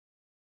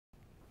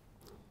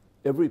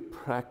every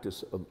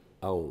practice of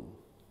Aum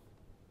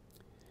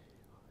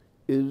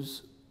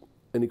is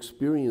an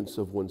experience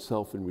of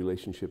oneself in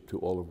relationship to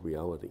all of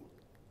reality.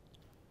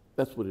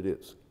 That's what it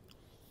is.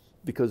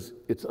 Because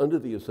it's under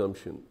the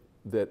assumption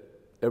that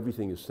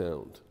everything is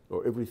sound,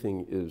 or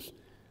everything is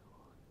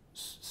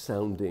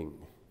sounding.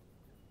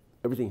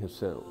 Everything has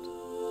sound.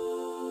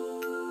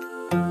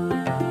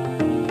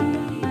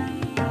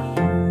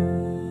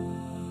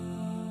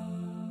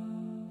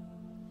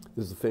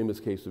 This is the famous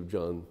case of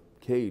John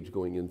Cage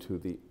going into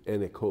the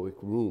anechoic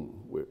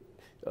room, where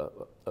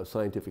a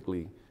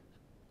scientifically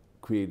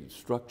created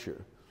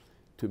structure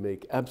to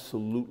make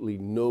absolutely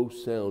no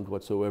sound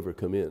whatsoever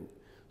come in.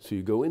 So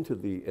you go into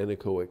the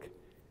anechoic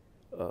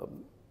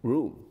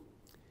room,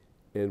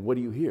 and what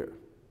do you hear?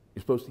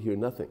 You're supposed to hear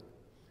nothing.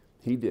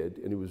 He did,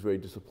 and he was very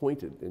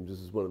disappointed, and this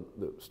is one of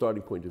the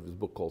starting point of his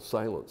book called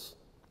Silence.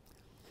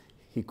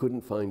 He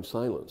couldn't find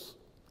silence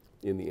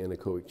in the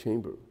anechoic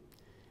chamber.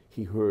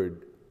 He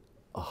heard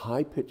a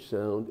high-pitched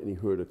sound, and he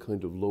heard a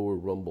kind of lower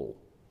rumble.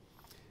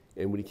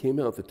 And when he came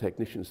out, the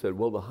technician said,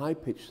 well, the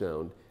high-pitched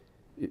sound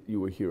you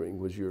were hearing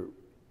was your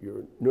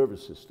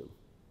nervous system.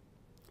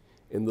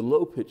 And the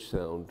low-pitched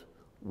sound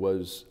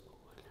was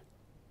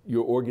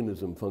your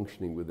organism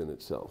functioning within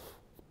itself.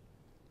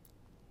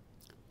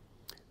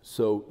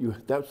 So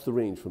that's the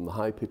range from the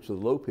high pitch to the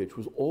low pitch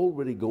was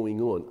already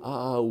going on.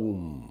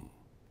 Aum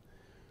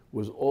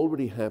was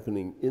already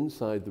happening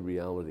inside the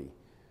reality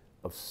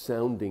of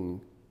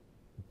sounding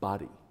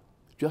body.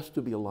 Just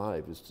to be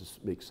alive is to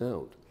make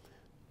sound.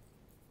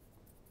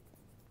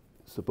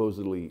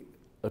 Supposedly,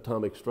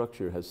 atomic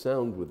structure has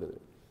sound within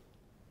it.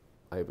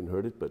 I haven't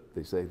heard it, but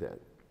they say that.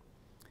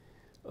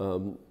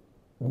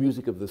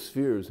 Music of the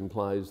spheres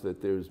implies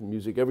that there's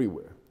music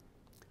everywhere,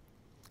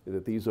 and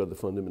that these are the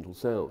fundamental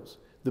sounds.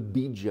 The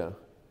bija,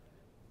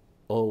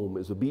 Om,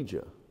 is a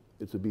bija.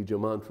 It's a bija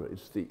mantra.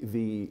 It's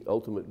the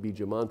ultimate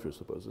bija mantra,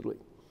 supposedly.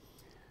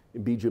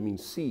 And bija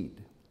means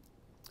seed,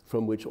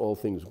 from which all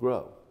things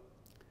grow.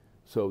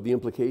 So the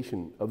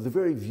implication of the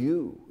very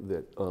view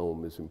that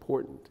Om is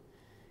important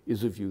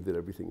is a view that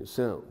everything is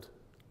sound.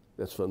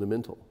 That's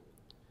fundamental.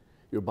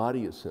 Your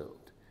body is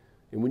sound.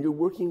 And when you're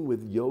working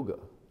with yoga,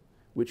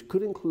 which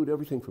could include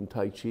everything from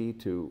Tai Chi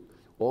to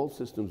all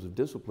systems of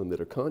discipline that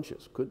are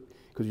conscious,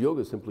 because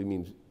yoga simply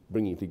means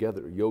bringing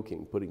together,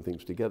 yoking, putting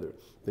things together,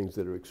 things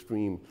that are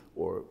extreme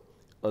or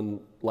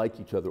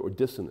unlike each other or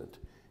dissonant,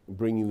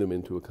 bringing them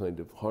into a kind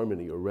of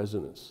harmony or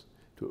resonance,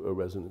 to a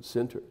resonant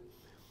center.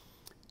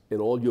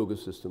 And all yoga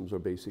systems are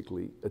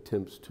basically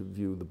attempts to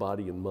view the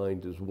body and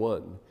mind as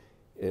one,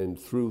 and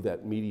through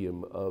that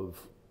medium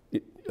of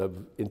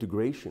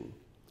integration,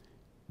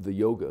 the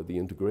yoga, the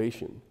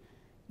integration,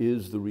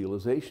 is the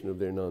realization of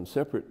their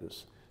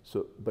non-separateness.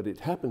 So, but it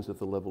happens at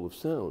the level of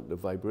sound, of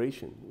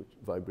vibration,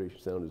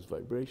 which sound is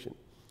vibration,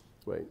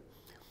 right?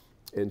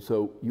 And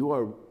so you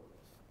are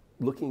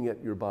looking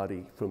at your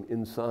body from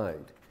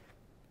inside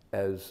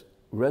as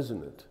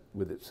resonant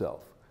with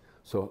itself.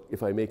 So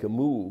if I make a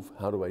move,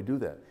 how do I do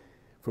that?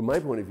 From my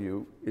point of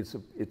view, it's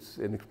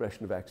an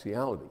expression of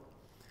axiality,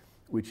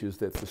 which is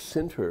that the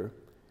center,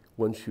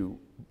 once you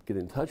get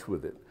in touch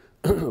with it,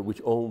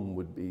 which Om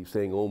would be,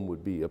 saying Om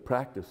would be a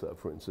practice of,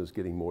 for instance,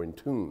 getting more in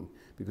tune,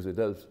 because it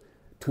does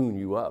tune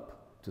you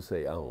up to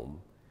say Aum.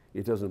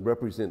 It doesn't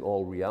represent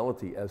all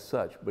reality as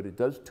such, but it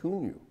does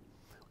tune you.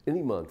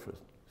 Any mantra,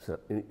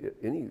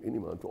 any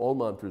mantra, all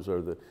mantras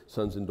are the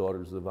sons and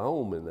daughters of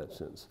Aum in that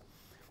sense.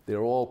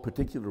 They're all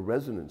particular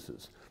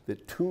resonances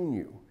that tune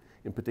you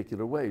in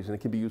particular ways, and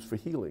it can be used for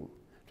healing.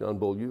 John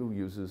Beaulieu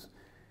uses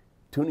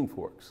tuning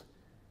forks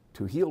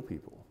to heal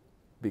people,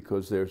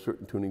 because there are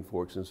certain tuning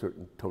forks and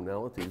certain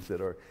tonalities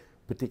that are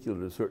particular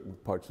to certain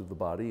parts of the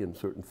body and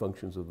certain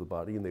functions of the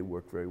body, and they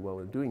work very well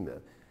in doing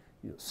that.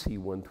 You know,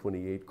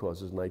 C128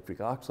 causes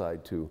nitric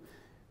oxide to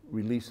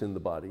release in the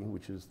body,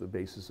 which is the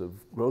basis of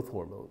growth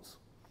hormones.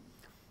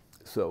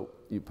 So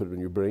you put it in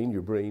your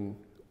brain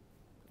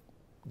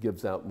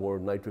gives out more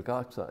nitric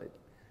oxide.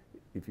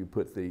 If you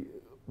put the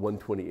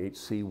 128,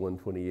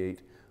 C128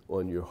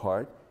 on your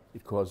heart,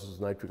 it causes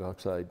nitric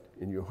oxide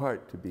in your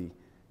heart to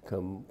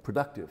become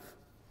productive.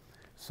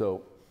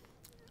 So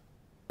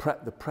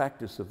the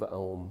practice of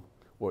Aum,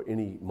 or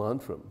any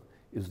mantra,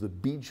 is the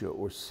bija,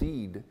 or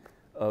seed,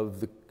 of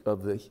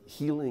the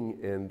healing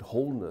and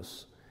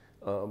wholeness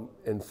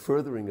and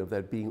furthering of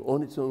that being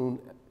on its own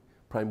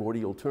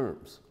primordial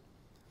terms.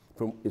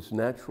 From its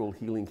natural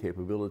healing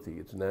capability,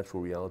 its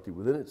natural reality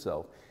within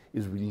itself,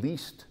 is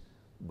released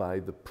by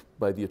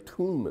the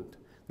attunement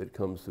that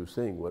comes through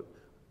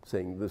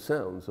saying the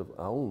sounds of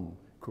Aum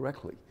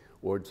correctly,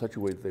 or in such a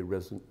way that they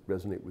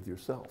resonate with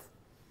yourself.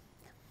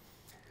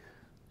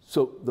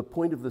 So the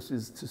point of this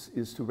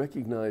is to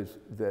recognize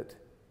that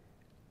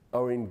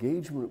our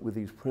engagement with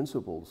these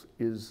principles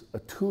is a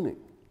tuning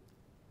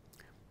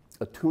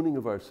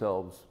of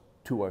ourselves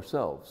to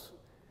ourselves,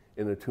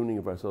 and a tuning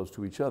of ourselves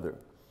to each other.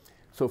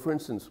 So for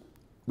instance,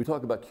 we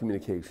talk about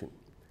communication.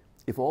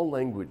 If all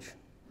language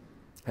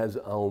has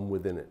Aum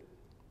within it,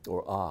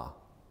 or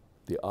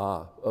the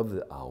of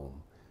the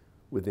Aum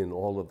within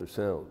all other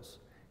sounds,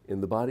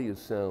 And the body is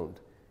sound,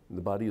 and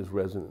the body is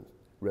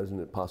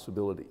resonant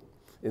possibility.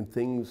 And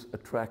things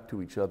attract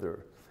to each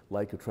other,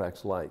 like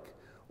attracts like.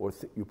 Or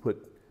you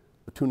put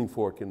a tuning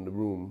fork in the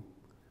room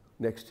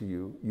next to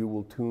you, you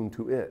will tune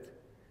to it,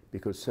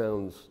 because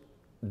sounds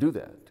do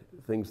that.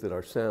 Things that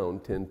are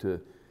sound tend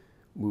to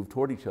move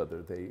toward each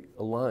other. They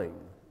align,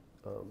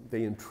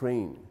 they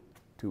entrain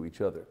to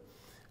each other.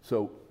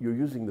 So you're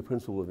using the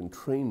principle of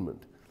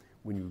entrainment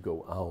when you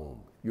go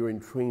aum. You're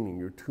entraining,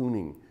 you're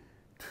tuning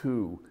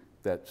to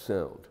that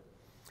sound.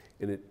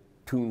 And it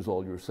tunes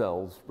all your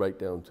cells right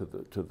down to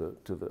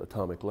the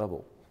atomic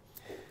level.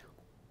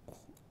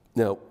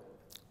 Now,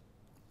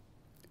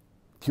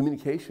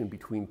 communication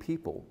between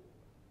people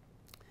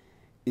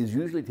is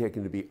usually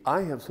taken to be,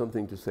 I have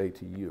something to say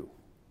to you.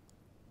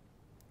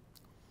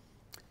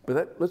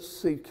 But let's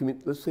say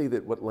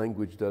that what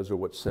language does or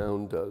what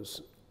sound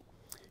does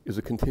is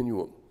a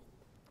continuum.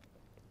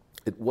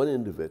 At one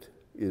end of it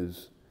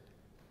is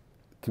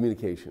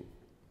communication,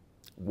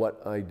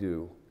 what I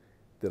do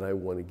that I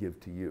want to give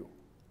to you.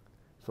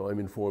 So I'm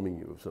informing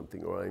you of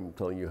something, or I'm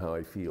telling you how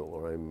I feel,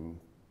 or I'm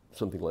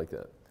something like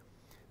that.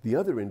 The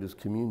other end is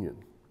communion.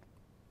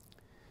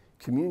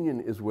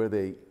 Communion is where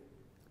they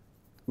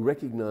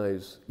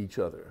recognize each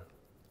other,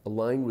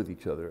 align with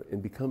each other,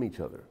 and become each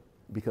other,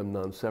 become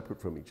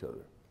non-separate from each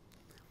other.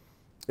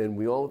 And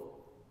we all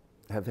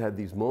have had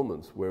these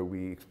moments where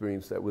we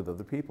experience that with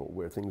other people,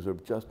 where things are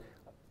just,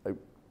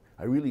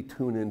 I really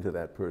tune into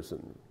that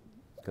person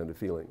kind of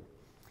feeling.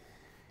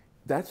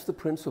 That's the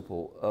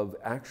principle of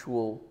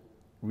actual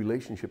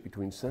relationship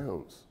between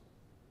sounds.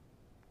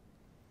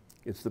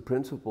 It's the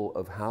principle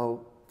of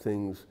how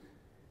things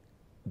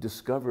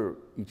discover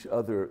each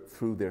other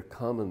through their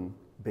common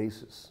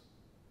basis.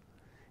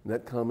 And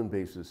that common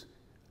basis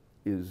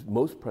is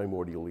most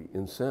primordially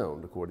in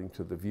sound, according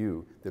to the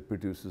view that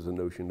produces a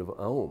notion of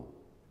aum.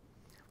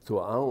 So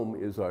aum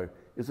is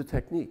a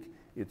technique.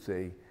 It's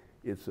a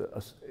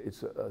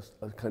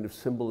kind of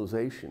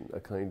symbolization, a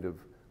kind of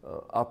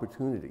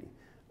opportunity,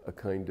 a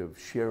kind of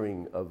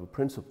sharing of a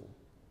principle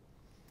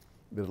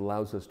that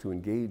allows us to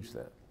engage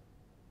that.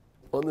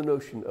 On the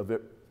notion of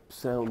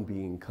sound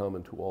being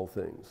common to all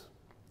things,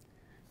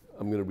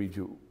 I'm going to read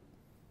you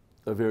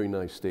a very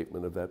nice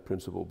statement of that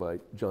principle by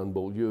John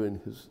Beaulieu in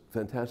his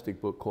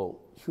fantastic book called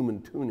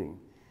Human Tuning,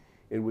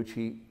 in which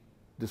he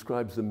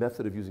describes the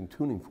method of using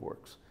tuning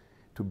forks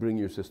to bring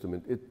your system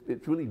in.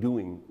 It's really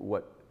doing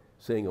what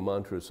saying a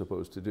mantra is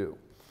supposed to do.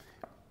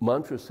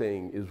 Mantra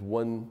saying is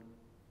one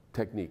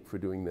technique for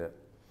doing that,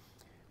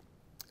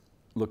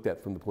 looked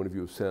at from the point of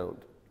view of sound.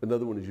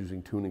 Another one is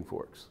using tuning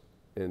forks,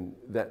 and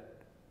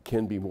that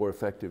can be more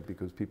effective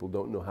because people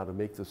don't know how to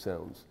make the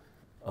sounds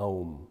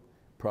aum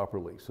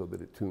properly so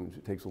that it tunes.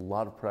 It takes a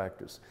lot of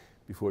practice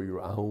before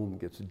your aum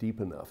gets deep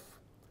enough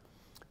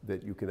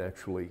that you can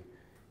actually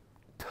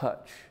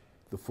touch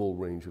the full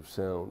range of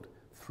sound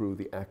through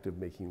the act of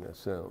making that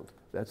sound.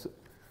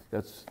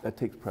 That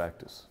takes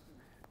practice,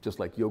 just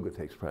like yoga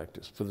takes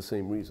practice, for the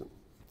same reason.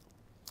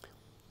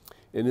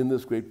 And in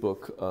this great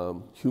book,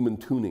 Human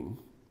Tuning,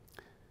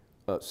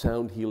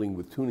 Sound Healing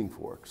with Tuning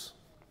Forks,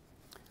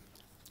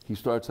 he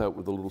starts out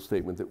with a little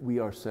statement that we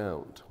are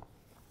sound.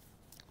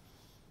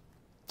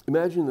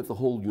 Imagine that the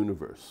whole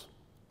universe,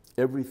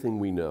 everything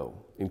we know,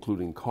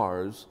 including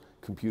cars,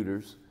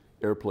 computers,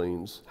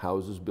 airplanes,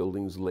 houses,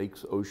 buildings,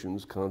 lakes,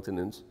 oceans,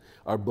 continents,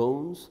 our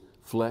bones,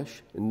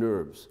 flesh, and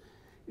nerves,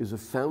 is a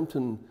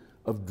fountain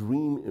of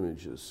dream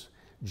images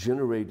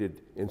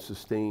generated and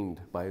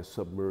sustained by a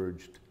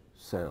submerged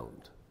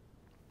sound.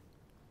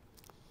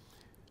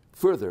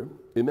 Further,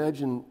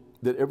 imagine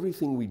that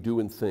everything we do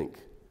and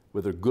think,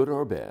 whether good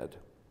or bad,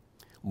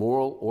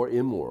 moral or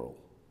immoral,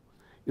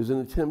 is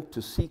an attempt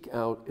to seek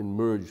out and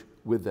merge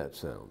with that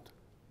sound.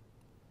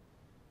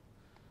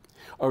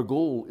 Our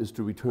goal is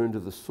to return to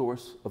the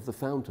source of the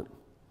fountain.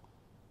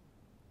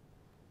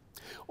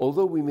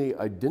 Although we may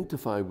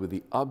identify with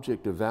the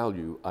object of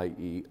value,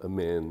 i.e. a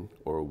man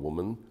or a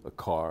woman, a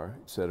car,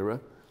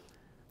 etc.,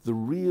 the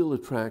real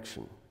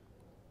attraction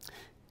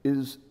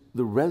is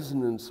the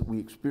resonance we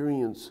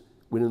experience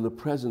when in the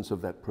presence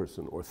of that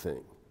person or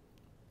thing.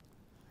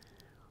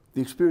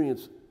 The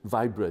experience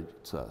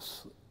vibrates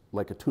us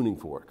like a tuning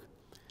fork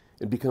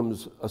and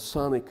becomes a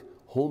sonic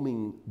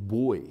homing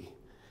buoy,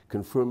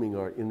 confirming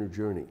our inner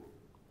journey.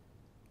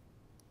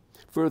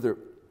 Further,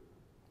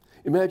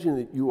 imagine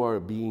that you are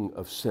a being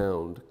of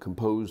sound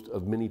composed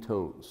of many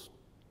tones.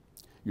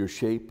 Your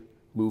shape,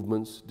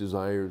 movements,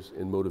 desires,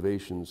 and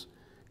motivations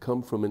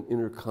come from an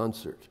inner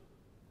concert.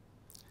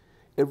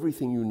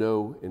 Everything you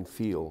know and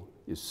feel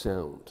is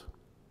sound.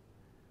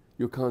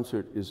 Your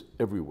concert is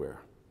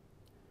everywhere.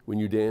 When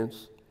you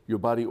dance, your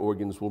body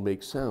organs will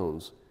make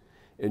sounds,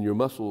 and your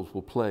muscles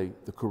will play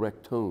the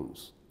correct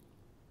tones.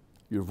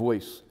 Your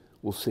voice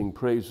will sing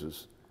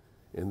praises,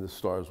 and the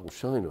stars will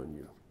shine on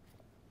you.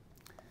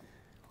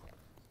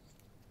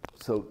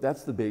 So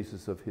that's the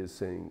basis of his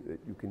saying that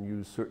you can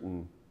use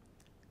certain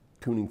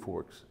tuning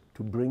forks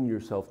to bring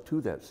yourself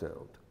to that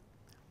sound.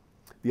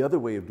 The other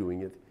way of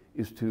doing it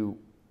is to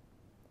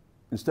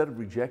instead of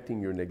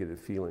rejecting your negative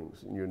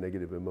feelings and your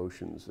negative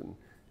emotions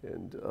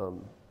and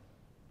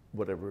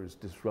whatever is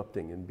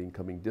disrupting and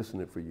becoming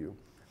dissonant for you,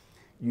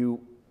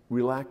 you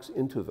relax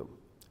into them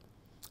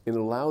and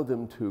allow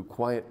them to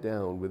quiet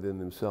down within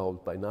themselves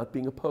by not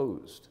being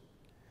opposed.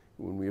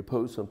 When we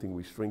oppose something,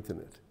 we strengthen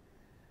it.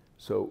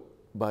 So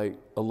by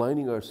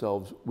aligning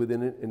ourselves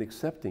within it and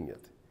accepting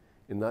it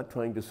and not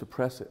trying to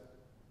suppress it,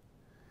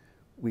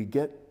 we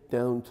get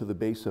down to the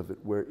base of it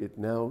where it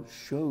now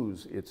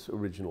shows its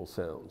original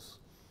sounds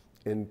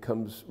and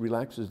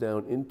relaxes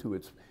down into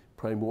its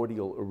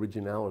primordial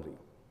originality.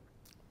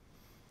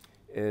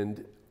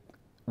 And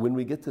when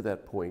we get to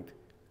that point,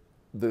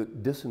 the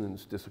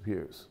dissonance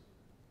disappears.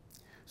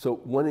 So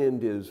one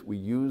end is we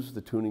use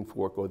the tuning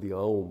fork or the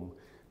Aum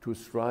to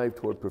strive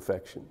toward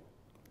perfection.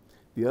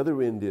 The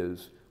other end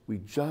is we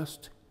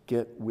just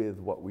get with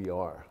what we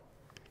are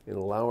and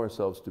allow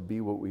ourselves to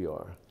be what we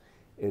are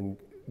and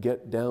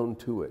get down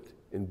to it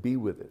and be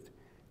with it,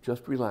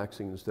 just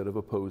relaxing instead of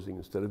opposing,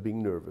 instead of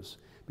being nervous.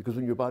 Because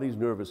when your body's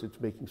nervous, it's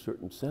making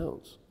certain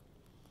sounds.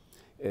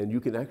 And you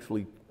can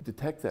actually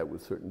detect that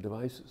with certain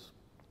devices.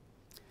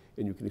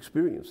 And you can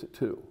experience it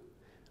too.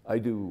 I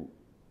do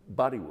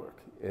body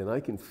work, and I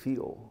can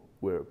feel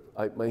where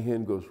my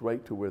hand goes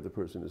right to where the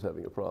person is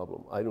having a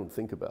problem. I don't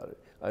think about it.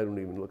 I don't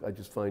even look. I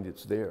just find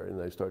it's there,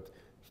 and I start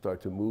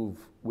to move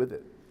with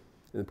it.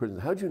 And the person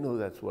says, how'd you know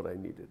that's what I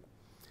needed?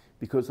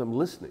 Because I'm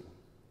listening.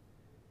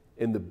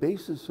 And the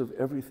basis of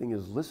everything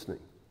is listening.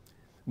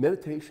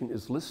 Meditation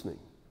is listening.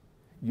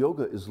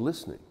 Yoga is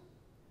listening.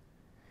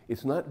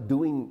 It's not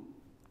doing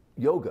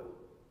yoga.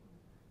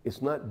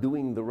 It's not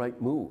doing the right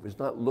move. It's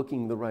not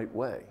looking the right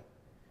way.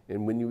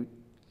 And when you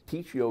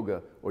teach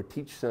yoga or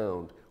teach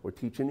sound or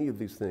teach any of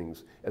these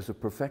things as a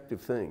perfective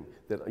thing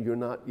that you're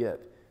not yet,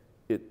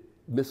 it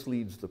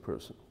misleads the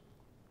person.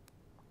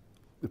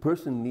 The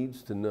person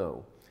needs to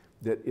know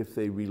that if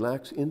they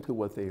relax into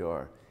what they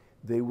are,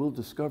 they will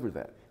discover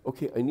that.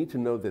 Okay, I need to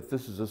know that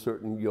this is a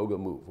certain yoga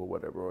move or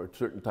whatever, or a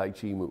certain Tai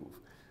Chi move.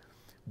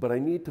 But I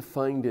need to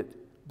find it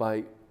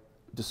by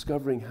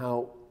discovering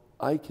how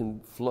I can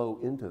flow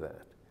into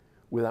that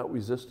without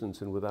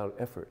resistance and without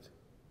effort.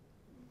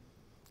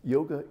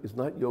 Yoga is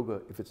not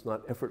yoga if it's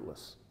not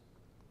effortless.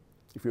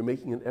 If you're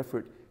making an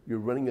effort, you're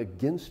running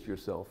against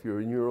yourself.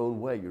 You're in your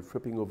own way. You're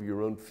tripping over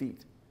your own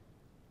feet.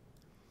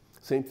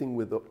 Same thing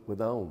with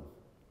Aum.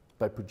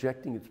 By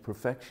projecting its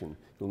perfection,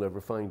 you'll never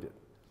find it.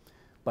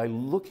 By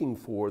looking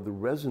for the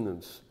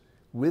resonance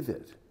with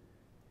it,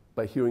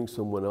 by hearing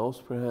someone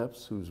else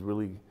perhaps who's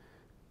really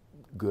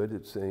good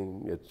at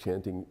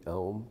chanting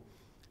Aum,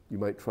 you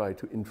might try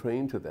to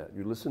entrain to that.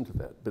 You listen to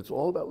that. But it's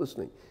all about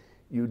listening.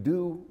 You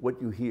do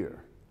what you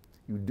hear.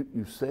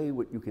 You say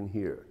what you can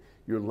hear.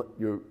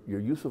 Your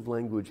use of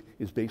language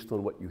is based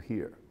on what you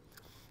hear.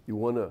 You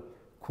want to,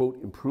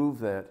 quote, improve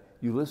that.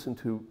 You listen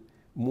to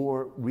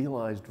more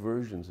realized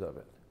versions of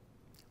it.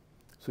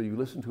 So you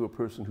listen to a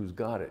person who's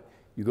got it.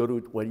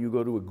 Why do you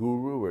go to a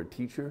guru or a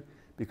teacher?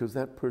 Because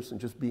that person,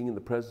 just being in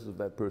the presence of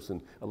that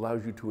person,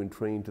 allows you to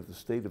entrain to the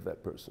state of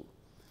that person.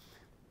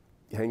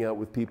 You hang out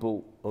with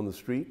people on the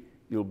street,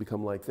 you'll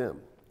become like them.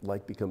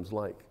 Like becomes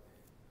like.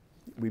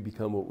 We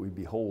become what we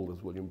behold,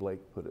 as William Blake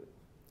put it.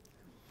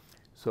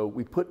 So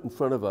we put in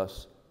front of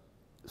us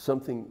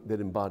something that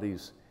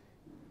embodies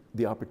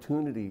the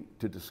opportunity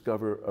to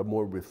discover a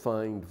more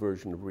refined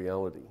version of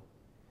reality.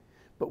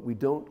 But we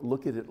don't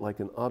look at it like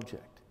an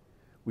object.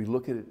 We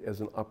look at it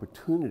as an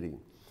opportunity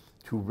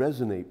to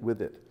resonate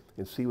with it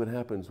and see what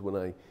happens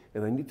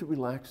and I need to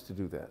relax to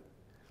do that.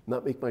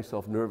 Not make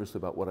myself nervous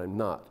about what I'm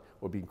not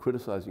or be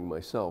criticizing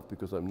myself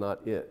because I'm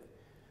not it.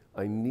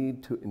 I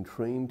need to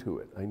entrain to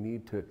it. I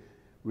need to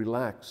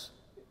relax.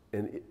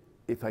 And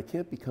if I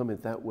can't become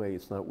it that way,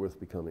 it's not worth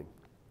becoming.